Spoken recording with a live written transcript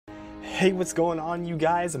Hey, what's going on, you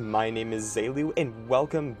guys? My name is Zailu, and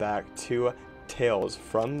welcome back to Tales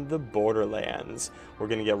from the Borderlands. We're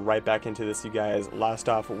gonna get right back into this, you guys. Last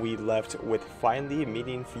off, we left with finally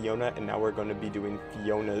meeting Fiona, and now we're gonna be doing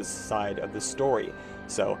Fiona's side of the story.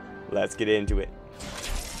 So, let's get into it.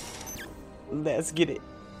 Let's get it.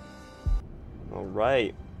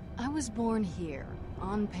 Alright. I was born here,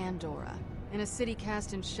 on Pandora, in a city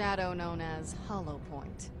cast in shadow known as Hollow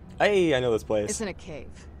Point. Hey, I know this place. It's in a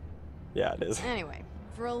cave. Yeah, it is. Anyway,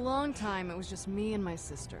 for a long time it was just me and my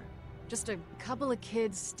sister. Just a couple of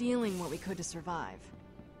kids stealing what we could to survive.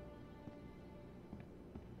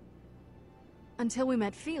 Until we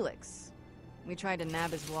met Felix. We tried to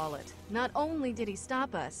nab his wallet. Not only did he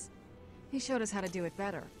stop us, he showed us how to do it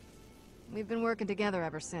better. We've been working together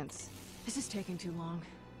ever since. This is taking too long.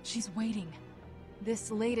 She's waiting.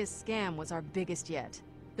 This latest scam was our biggest yet.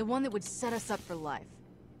 The one that would set us up for life.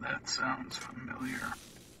 That sounds familiar.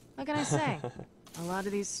 What can I say? A lot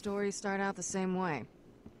of these stories start out the same way.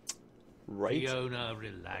 Right? Fiona,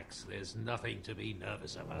 relax. There's nothing to be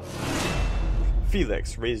nervous about.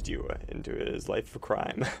 Felix raised you into his life of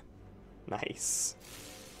crime. Nice.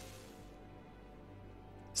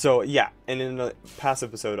 So, yeah, and in the past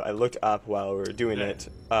episode, I looked up while we were doing it.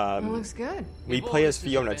 It looks good. We play as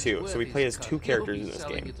Fiona too, so we play as two characters in this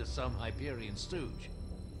game. It to some Hyperion stooge.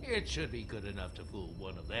 It should be good enough to fool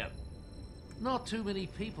one of them. Not too many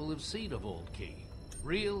people have seen a vault key,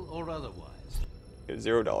 real or otherwise.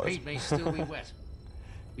 $0. Paint may still be wet.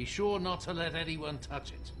 Be sure not to let anyone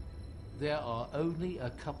touch it. There are only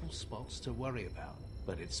a couple spots to worry about,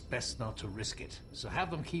 but it's best not to risk it. So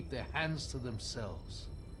have them keep their hands to themselves.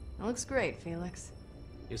 It looks great, Felix.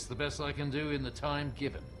 It's the best I can do in the time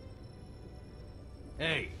given.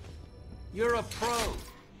 Hey, you're a pro.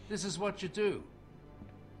 This is what you do.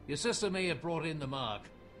 Your sister may have brought in the mark,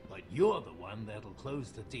 but you're the one that'll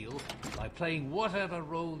close the deal by playing whatever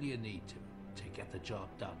role you need to get the job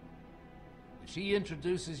done. If she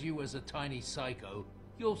introduces you as a tiny psycho,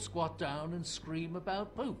 you'll squat down and scream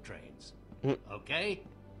about poop trains. Okay?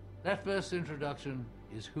 That first introduction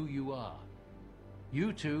is who you are.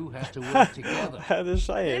 You two have to work together. The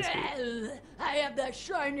shiniest. I have the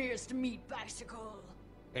shiniest meat bicycle.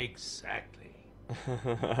 Exactly.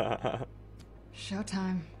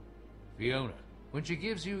 Showtime. Fiona, when she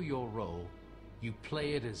gives you your role, you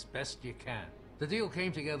play it as best you can. The deal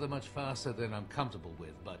came together much faster than I'm comfortable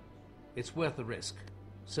with, but it's worth the risk.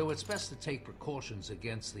 So it's best to take precautions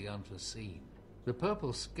against the unforeseen. The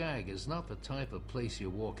Purple Skag is not the type of place you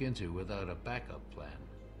walk into without a backup plan.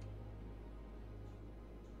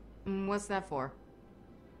 What's that for?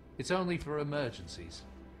 It's only for emergencies.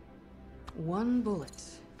 One bullet.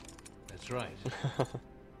 That's right.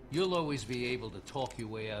 You'll always be able to talk your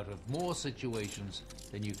way out of more situations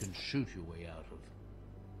than you can shoot your way out of.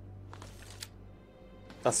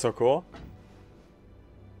 That's so cool.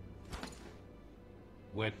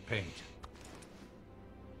 Wet paint.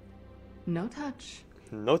 No touch.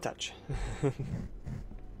 No touch.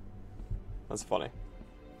 That's funny.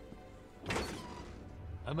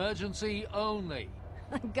 Emergency only.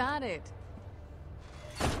 I got it.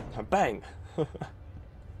 Bang.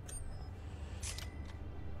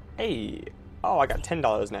 Hey. Oh, I got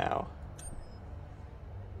 $10 now.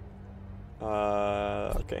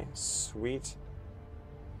 Okay. Sweet.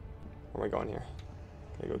 Where am I going here?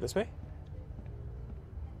 Can I go this way?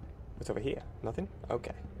 What's over here? Nothing?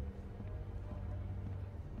 Okay.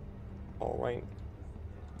 Alright.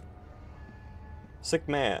 Sick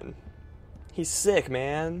man. He's sick,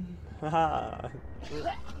 man. Haha.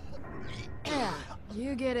 Yeah,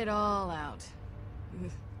 you get it all out.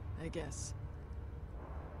 I guess.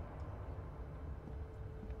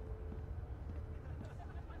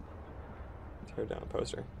 Tear down a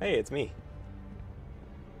poster. Hey, it's me.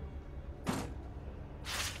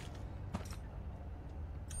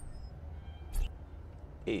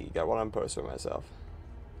 Hey, got one on poster myself.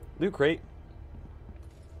 Loot crate.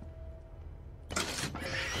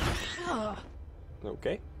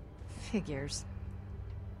 Okay. Figures.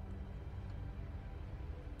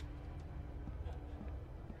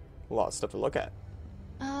 A lot of stuff to look at.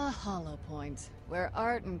 A Hollow Point, where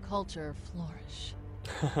art and culture flourish.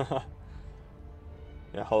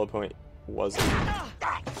 Yeah, Hollow Point wasn't.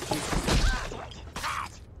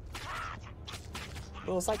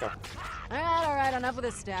 Little psycho. Alright, enough of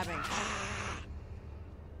this stabbing.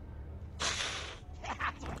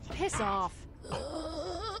 Piss off.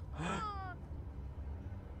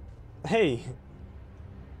 Hey!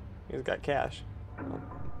 He's got cash.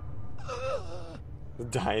 The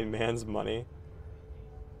dying man's money.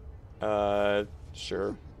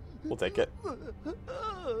 Sure. We'll take it.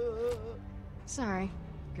 Sorry.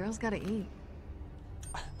 Girls gotta eat.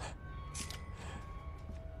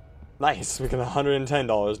 Nice. We got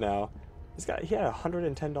 $110 now. He had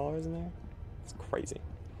 $110 in there. It's crazy.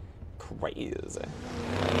 Crazy.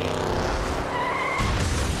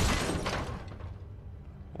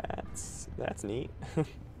 That's neat. Go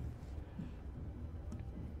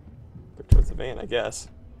towards the van, I guess.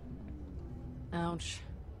 Ouch.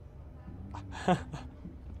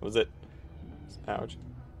 Was it? Ouch.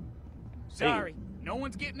 Sorry, no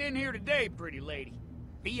one's getting in here today, pretty lady.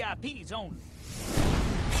 VIP's only.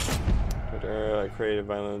 Creative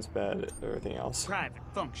violence, bad, everything else. Private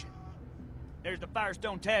function. There's the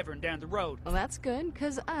Firestone Tavern down the road. Well, that's good,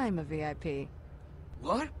 because I'm a VIP.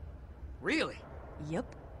 What? Really?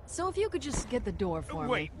 Yep. So if you could just get the door for me.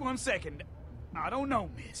 Wait, 1 second. I don't know,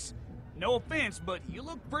 miss. No offense, but you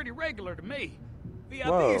look pretty regular to me.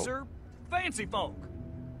 VIPs are fancy folk.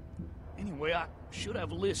 Anyway, I should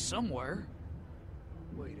have a list somewhere.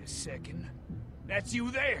 Wait a second. That's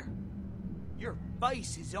you there. Your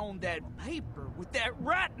face is on that paper with that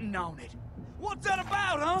writing on it. What's that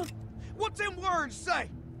about, huh? What's them words say?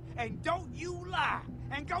 And don't you lie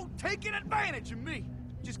and go taking advantage of me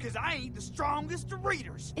just 'cause I ain't the strongest of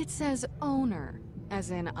readers. It says owner,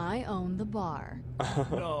 as in I own the bar.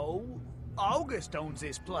 No, August owns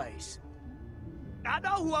this place. I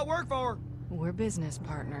know who I work for. We're business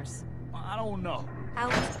partners. I don't know.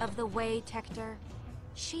 Out of the way, Tector.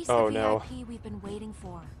 She's Oh, the no. VIP we've been waiting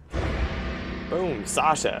for. Boom,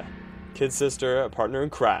 Sasha. Kid sister, a partner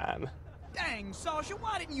in crime. Dang, Sasha,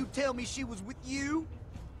 why didn't you tell me she was with you?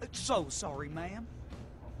 So sorry, ma'am.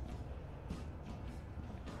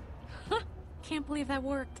 Can't believe that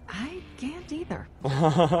worked. I can't either.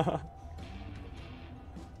 Tear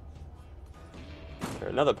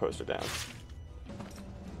another poster down.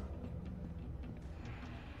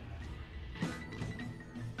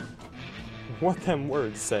 What them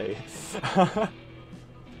words say?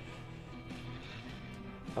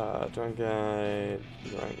 Drunk guy,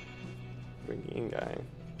 drunk drinking guy.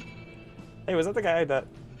 Hey, was that the guy that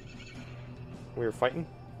we were fighting?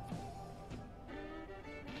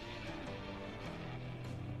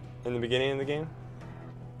 In the beginning of the game?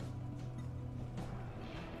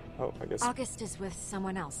 Oh, I guess. August is with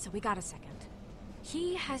someone else, so we got a second.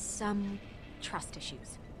 He has some trust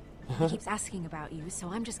issues. He keeps asking about you, so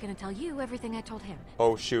I'm just gonna tell you everything I told him.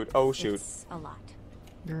 Oh shoot, oh shoot. It's a lot.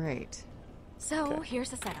 Great. So, Okay.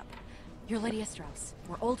 here's the setup. You're Lydia Strauss.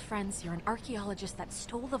 We're old friends. You're an archaeologist that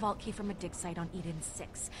stole the vault key from a dig site on Eden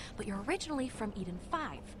 6. But you're originally from Eden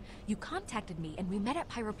 5. You contacted me, and we met at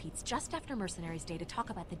Pyro Pete's just after Mercenaries Day to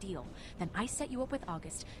talk about the deal. Then I set you up with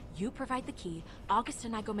August. You provide the key. August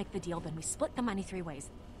and I go make the deal, then we split the money 3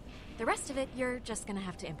 ways. The rest of it, you're just gonna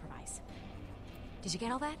have to improvise. Did you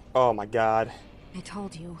get all that? Oh my god. I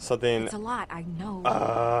told you. Something. It's a lot, I know.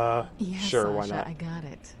 Yeah, Sure, Sasha, why not? I got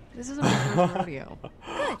it. This isn't my first rodeo. Good.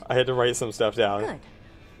 I had to write some stuff down. Good. Okay,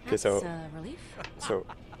 That's so a relief. so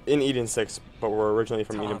in Eden 6, but we're originally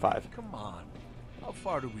from Eden Tommy, 5. Come on. How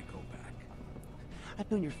far do we go back?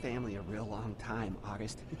 I've known your family a real long time,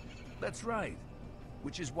 August. That's right.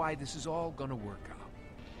 Which is why this is all gonna work out.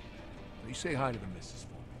 You say hi to the missus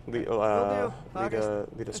for me. Lita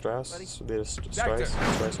Strauss? Lita Doctor.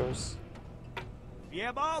 Strauss?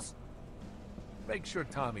 Yeah, boss? Make sure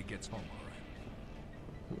Tommy gets home all right.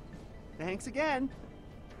 Thanks again.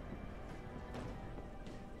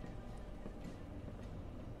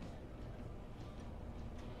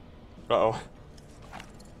 Uh-oh.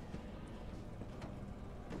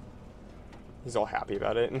 He's all happy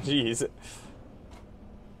about it. Jeez.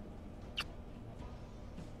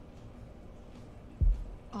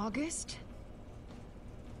 August?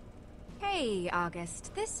 Hey,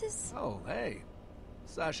 August. This is... Oh, hey.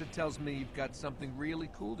 Sasha tells me you've got something really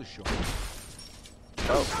cool to show me.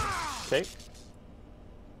 Oh. Okay.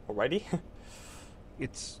 Alrighty.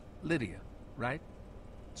 It's Lydia, right?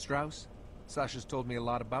 Strauss? Sasha's told me a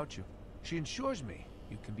lot about you. She assures me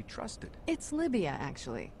you can be trusted. It's Libya,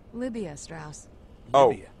 actually. Libya Strauss. Oh.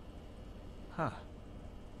 Lydia. Huh.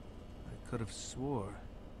 I could have swore.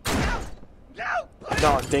 No,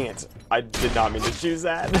 dang it. I did not mean to choose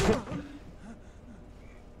that.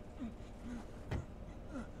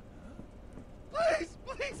 Please,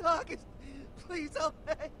 please, August. Please, I'll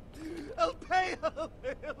pay. I'll pay. I'll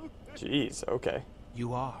pay. I'll pay. Jeez, okay.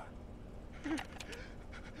 You are. That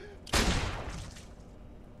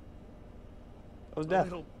was The death.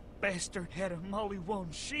 little bastard had a Molly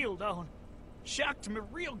 1 shield on. Shocked me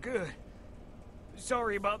real good.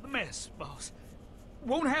 Sorry about the mess, boss.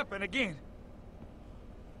 Won't happen again.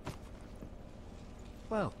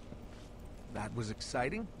 Well, that was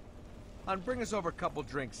exciting. Bring us over a couple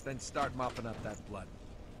drinks, then start mopping up that blood.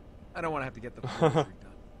 I don't want to have to get the floors redone.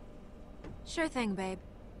 Sure thing, babe.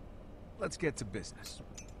 Let's get to business.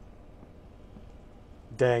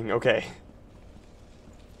 Dang, okay.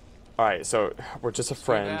 Alright, so we're just a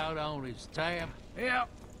friend. Out on his tab. Yeah,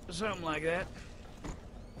 something like that.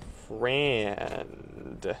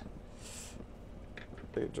 Friend.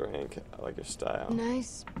 Big drink. I like your style.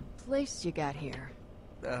 Nice place you got here.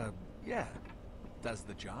 Yeah. Does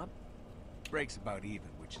the job. Breaks about even,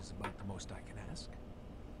 which is about the most I can ask.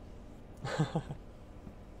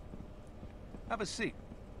 Have a seat.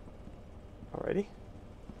 Alrighty.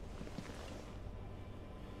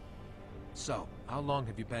 So, how long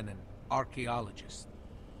have you been an archaeologist?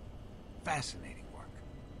 Fascinating work.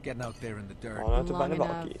 Getting out there in the dirt. Long enough to Long find a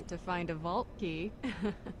vault enough key. to find a vault key.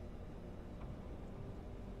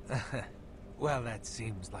 Well, that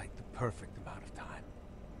seems like the perfect amount of time.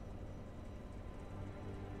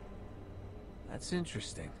 That's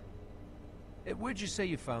interesting. Where'd you say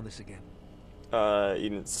you found this again?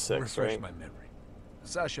 Eden 6, Refresh right? my memory.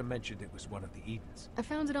 Sasha mentioned it was one of the Edens. I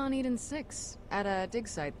found it on Eden 6, at a dig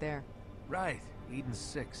site there. Right, Eden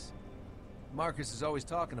 6. Marcus is always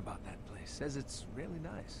talking about that place. Says it's really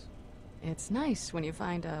nice. It's nice when you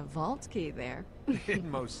find a vault key there. It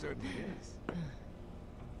most certainly is.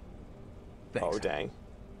 Thanks. Oh, dang.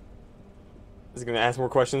 Is he gonna ask more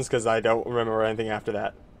questions? Because I don't remember anything after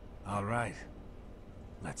that. All right.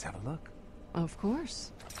 Let's have a look. Of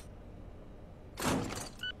course.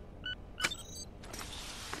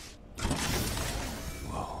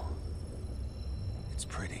 Whoa. It's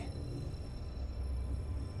pretty.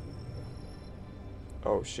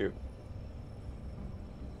 Oh, shoot.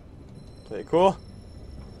 Play it cool.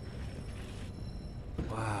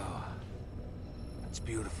 Wow. It's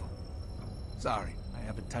beautiful. Sorry, I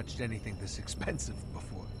haven't touched anything this expensive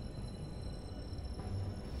before.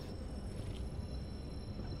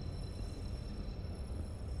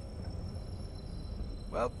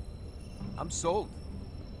 Well, I'm sold.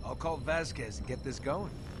 I'll call Vasquez and get this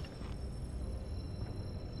going.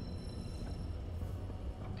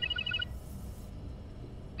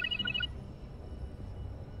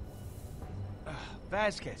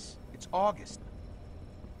 Vasquez, it's August.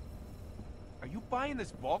 Are you buying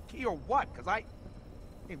this vault key or what? Because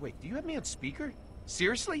Hey, wait, do you have me on speaker?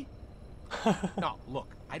 Seriously? No,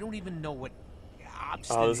 look, I don't even know what...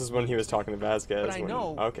 Oh, this is when he was talking to Vasquez. But I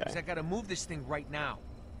know, Okay. because I gotta move this thing right now.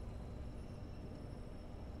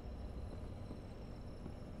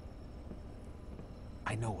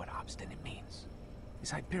 I know what obstinate means.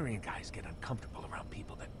 These Hyperion guys get uncomfortable around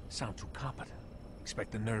people that sound too competent.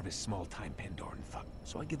 Expect a nervous, small-time Pandoran thug,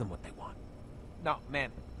 so I give them what they want. No,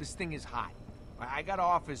 man, this thing is hot. I got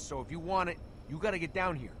office, so if you want it, you gotta get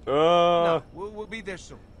down here. No, we'll be there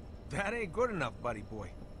soon. That ain't good enough, buddy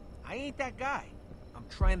boy. I ain't that guy. I'm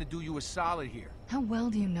trying to do you a solid here. How well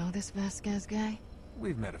do you know this Vasquez guy?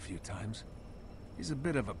 We've met a few times. He's a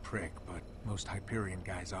bit of a prick, but most Hyperion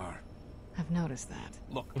guys are. I've noticed that.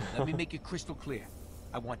 Look, let me make it crystal clear.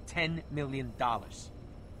 I want $10 million.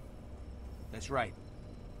 That's right.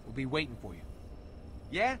 We'll be waiting for you.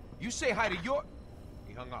 Yeah? You say hi to your...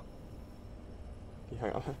 He hung up. He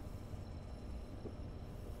hung up.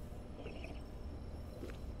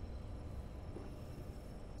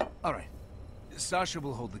 All right. Sasha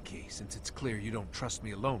will hold the key, since it's clear you don't trust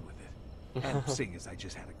me alone with it. And seeing as I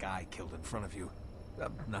just had a guy killed in front of you,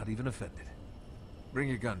 I'm not even offended. Bring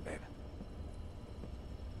your gun, babe.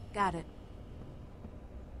 Got it.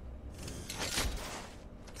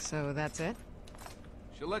 So that's it?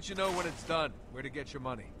 She'll let you know when it's done, where to get your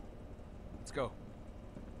money. Let's go.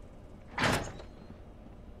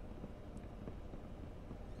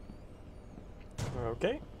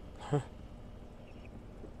 Okay.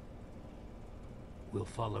 We'll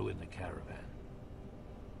follow in the caravan.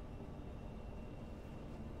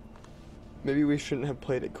 Maybe we shouldn't have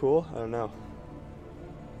played it cool. I don't know.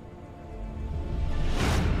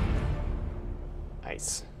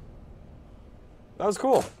 Nice. That was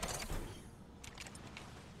cool.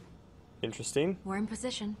 Interesting. We're in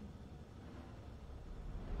position.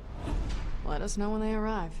 Let us know when they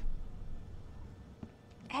arrive.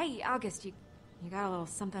 Hey, August, you got a little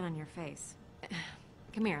something on your face.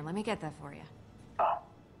 Come here, let me get that for you. Oh,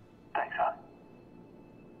 thanks, hon.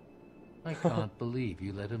 I can't believe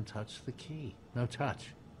you let him touch the key. No touch.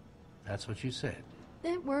 That's what you said.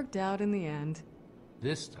 It worked out in the end.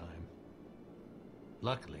 This time,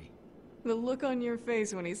 luckily, The look on your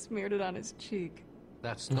face when he smeared it on his cheek.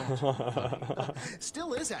 that's not lucky.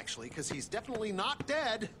 Still is, actually, because he's definitely not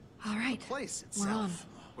dead. All right, The place we're on. itself.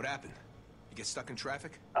 What happened? You get stuck in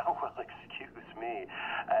traffic? Oh, well, excuse me.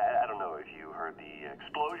 I don't know if you heard the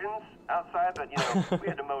explosions outside, but, you know, we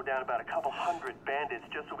had to mow down about a couple hundred bandits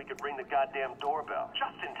just so we could ring the goddamn doorbell.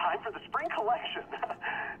 Just in time for the spring collection.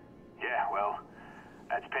 Yeah, well,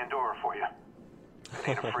 that's Pandora for you. It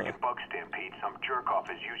ain't a friggin' bug stampede. Some jerk-off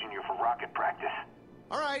is using you for rocket practice.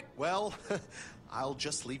 All right, well, I'll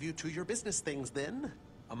just leave you to your business things then.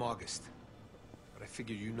 I'm August, but I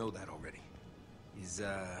figure you know that already. Is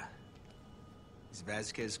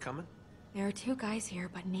Vasquez coming? There are 2 guys here,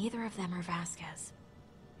 but neither of them are Vasquez.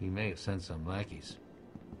 He may have sent some lackeys.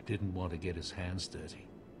 Didn't want to get his hands dirty.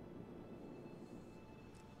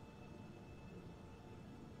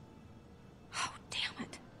 Oh, damn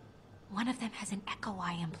it. One of them has an echo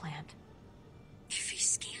eye implant. If he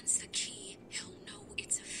scans the key, he'll know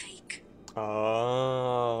it's a fake.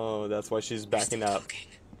 Oh, that's why she's backing up. Talking,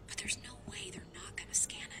 but there's no way they're not gonna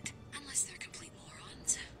scan it, unless they're complete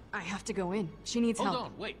morons. I have to go in. She needs help. Hold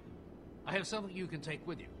on, wait. I have something you can take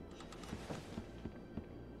with you.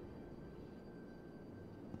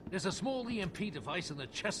 There's a small EMP device in the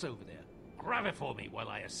chest over there. Grab it for me while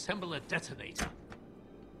I assemble a detonator.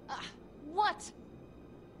 What?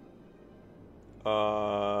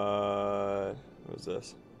 What's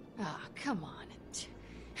this? Ah, come on.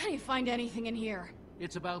 How do you find anything in here?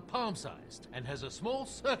 It's about palm-sized and has a small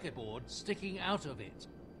circuit board sticking out of it.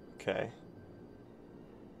 Okay.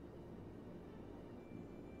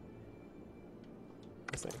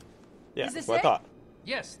 This thing. Yeah, Is this that's what I it? thought.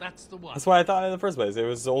 Yes, that's the one. That's what I thought in the first place. It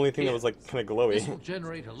was the only thing that was like kind of This will glowy.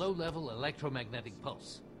 generate a low-level electromagnetic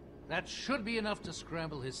pulse. That should be enough to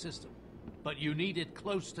scramble his system. But you need it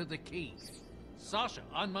close to the key. Sasha,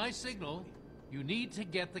 on my signal, you need to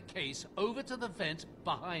get the case over to the vent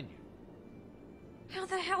behind you. How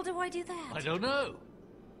the hell do I do that? I don't know.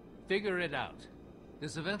 Figure it out.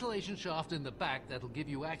 There's a ventilation shaft in the back that'll give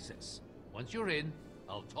you access. Once you're in,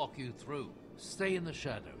 I'll talk you through. Stay in the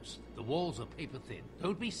shadows. The walls are paper thin.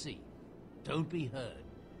 Don't be seen. Don't be heard.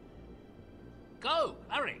 Go!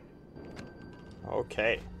 Hurry!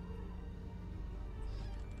 Okay.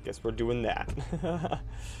 Guess we're doing that.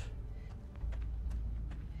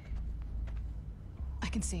 I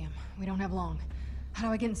can see him. We don't have long. How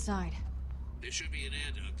do I get inside? There should be an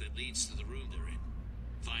air duct that leads to the room they're in.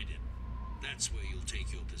 Find it. That's where you'll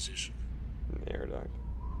take your position. Air duct.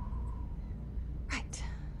 Right.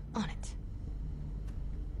 On it.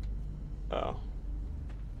 Oh.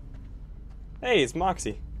 Hey, it's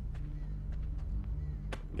Moxie.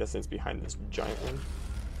 I'm guessing it's behind this giant one.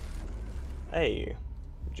 Hey,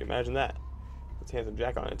 would you imagine that? It's Handsome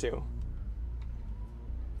Jack on it too.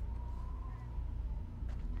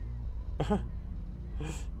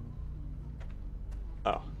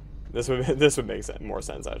 Oh, this would make more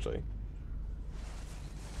sense actually.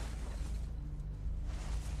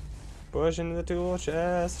 Push into the tool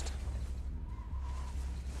chest.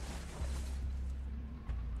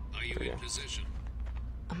 Are you in position?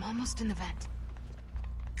 I'm almost in the vent.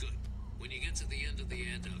 Good. When you get to the end of the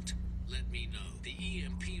air duct, let me know. The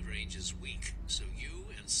EMP range is weak, so you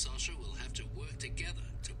and Sasha will have to work together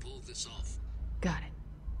to pull this off. Got it.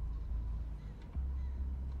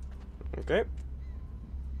 Okay.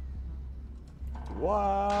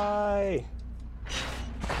 Why?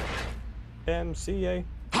 MCA.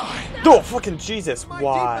 Oh, fucking Jesus! My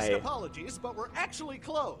Why? deepest apologies, but we're actually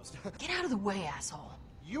closed. Get out of the way, asshole.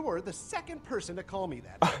 You were the second person to call me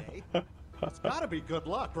that today. It's gotta be good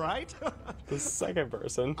luck, right? The second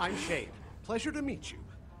person. I'm Shade. Pleasure to meet you.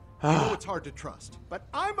 I know it's hard to trust, but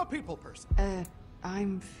I'm a people person.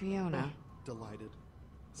 I'm Fiona. Delighted.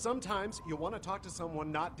 Sometimes you want to talk to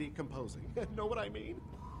someone not decomposing. Know what I mean?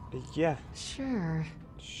 Yeah. Sure.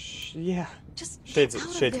 Yeah. Just Shade's get out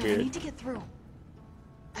of Shade's there. I weird. need to get through.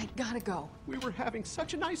 I gotta go. We were having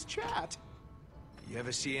such a nice chat. You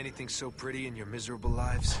ever see anything so pretty in your miserable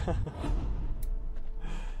lives?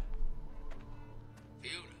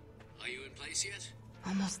 Fiona, are you in place yet?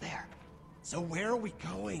 Almost there. So where are we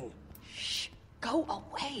going? Shh. Go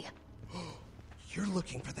away. You're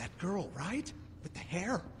looking for that girl, right? With the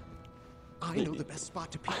hair? I know the best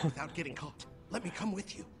spot to peek without getting caught. Let me come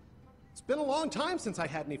with you. It's been a long time since I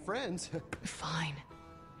had any friends. Fine.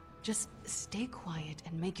 Just stay quiet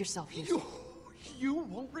and make yourself useful. You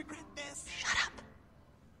won't regret this. Shut up.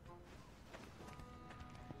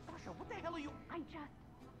 Sasha, what the hell are you... I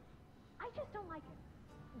just don't like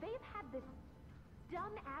it. They've had this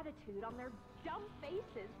dumb attitude on their dumb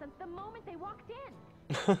faces since the moment they walked in.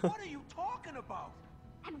 What are you talking about?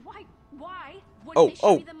 And why wouldn't they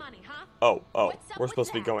show me the money, huh? Oh, What's up we're with supposed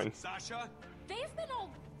to be that? going. Sasha? They've been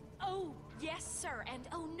all, oh, yes, sir, and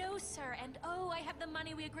oh, no, sir, and oh, I have the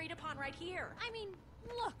money we agreed upon right here. I mean,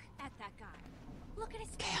 look at that guy. Look at his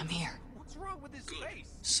face. Okay, I'm here. What's wrong with his Good.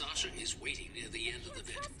 face? Sasha is waiting near the end of the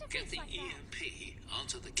bit. Get the EMP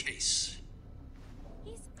onto the case.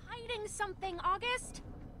 He's hiding something, August.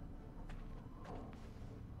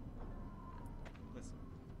 Listen,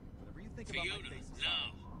 whatever you think about Fiona, my face is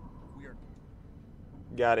now. we are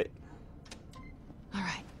Got it. All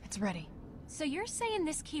right, it's ready. So you're saying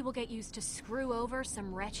this key will get used to screw over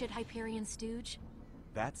some wretched Hyperion stooge?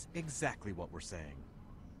 That's exactly what we're saying.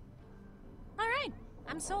 All right,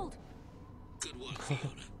 I'm sold. Good work, Fiona.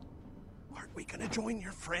 Aren't we gonna join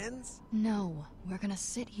your friends? No, we're gonna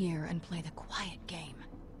sit here and play the quiet game.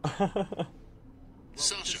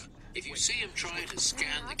 Sasha, if you see him trying to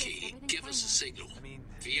scan the key, give us a signal.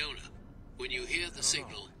 Fiona, when you hear the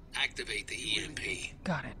signal, activate the EMP.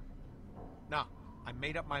 Got it. No, I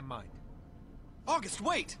made up my mind. August,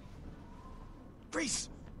 wait! Reese,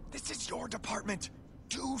 this is your department.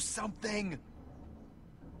 Do something.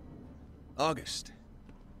 August.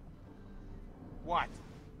 What?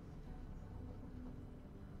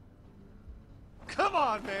 Come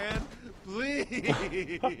on, man. Please.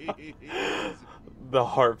 The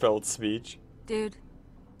heartfelt speech. Dude,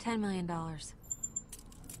 $10 million.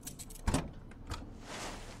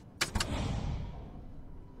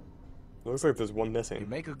 Looks like there's one You missing.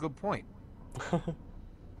 make a good point.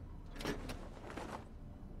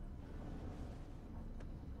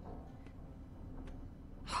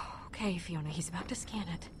 Okay, Fiona, he's about to scan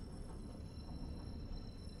it.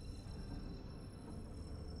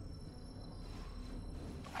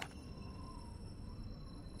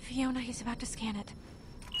 Fiona, he's about to scan it.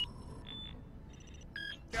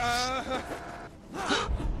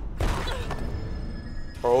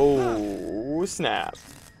 Oh, snap.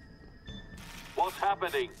 What's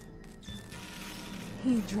happening?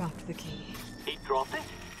 He dropped the key. He dropped it?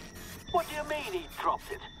 What do you mean he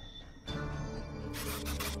dropped it?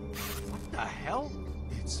 The hell?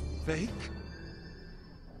 It's fake?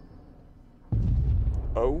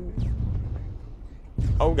 Oh.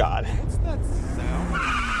 Oh, God. What's that sound?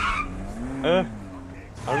 I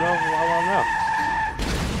don't know. I don't know.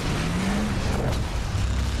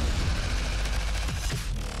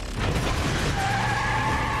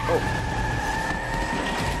 Oh.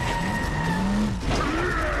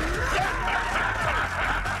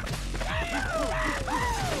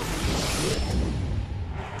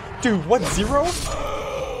 Dude, what, zero?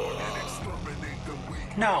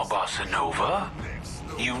 Now, Bossa Nova,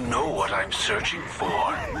 you know what I'm searching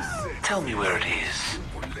for. Tell me where it is.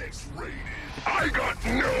 I got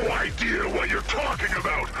no idea what you're talking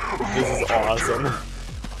about. This is awesome.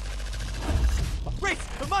 Race,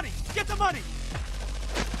 the money! Get the money!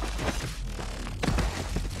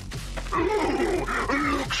 Ooh,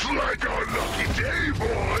 looks like our lucky day,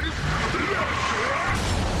 boys. Let's rock.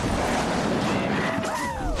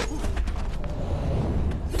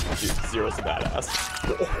 Dude, Zero's a badass.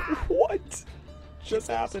 What just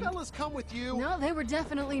happened? Fellas come with you. No, they were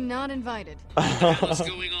definitely not invited. What's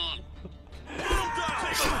going on?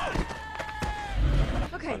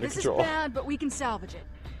 Okay, Under this control. is bad, but we can salvage it.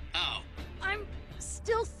 How? I'm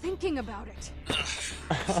still thinking about it.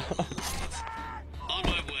 On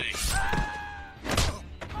my way.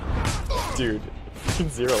 Dude, freaking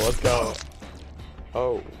Zero, let's go.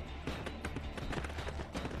 Oh.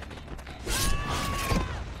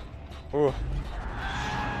 Ooh.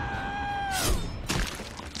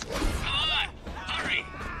 Come on! Hurry!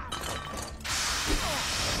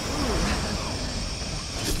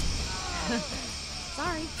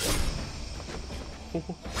 Sorry.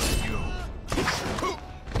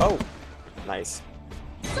 Oh, nice.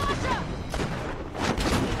 Sasha!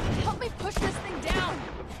 Help me push this thing down!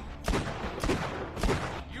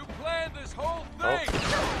 You planned this whole Oh. thing!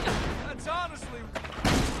 That's honestly...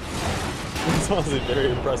 It's honestly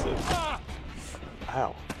very impressive.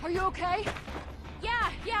 Ow. Are you okay?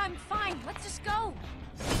 Yeah, I'm fine. Let's just go.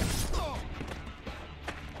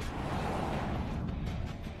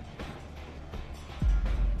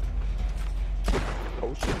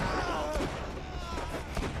 Oh shit.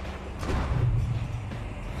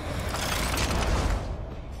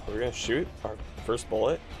 We're gonna shoot our first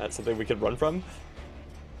bullet at something we could run from?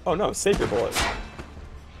 Oh no, save your bullet.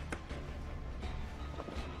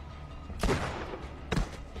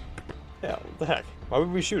 Yeah, what the heck? Why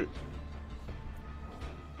would we shoot it?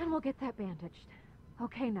 And we'll get that bandaged.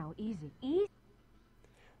 Okay, now, easy. Easy.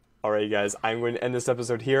 Alright, you guys, I'm going to end this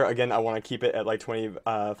episode here. Again, I want to keep it at like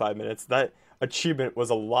 25 minutes. That achievement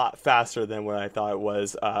was a lot faster than what I thought it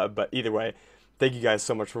was, but either way, thank you guys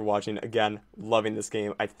so much for watching. Again, loving this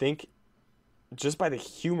game. I think, just by the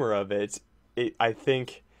humor of it, I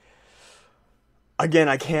think, again,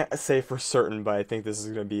 I can't say for certain, but I think this is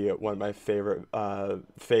going to be one of my favorite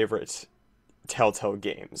Telltale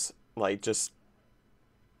games. Like, just,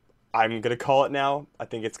 I'm gonna call it now. I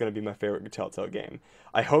think it's gonna be my favorite Telltale game.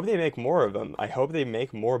 I hope they make more of them. I hope they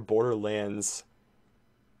make more Borderlands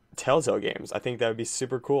Telltale games. I think that would be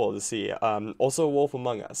super cool to see. Also Wolf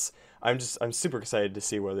Among Us. I'm super excited to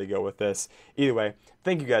see where they go with this. Either way,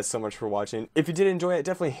 thank you guys so much for watching. If you did enjoy it,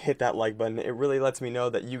 definitely hit that like button. It really lets me know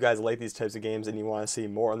that you guys like these types of games and you want to see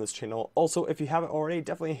more on this channel. Also, if you haven't already,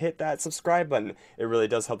 definitely hit that subscribe button. It really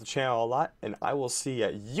does help the channel a lot, and I will see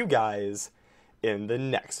you guys in the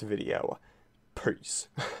next video. Peace.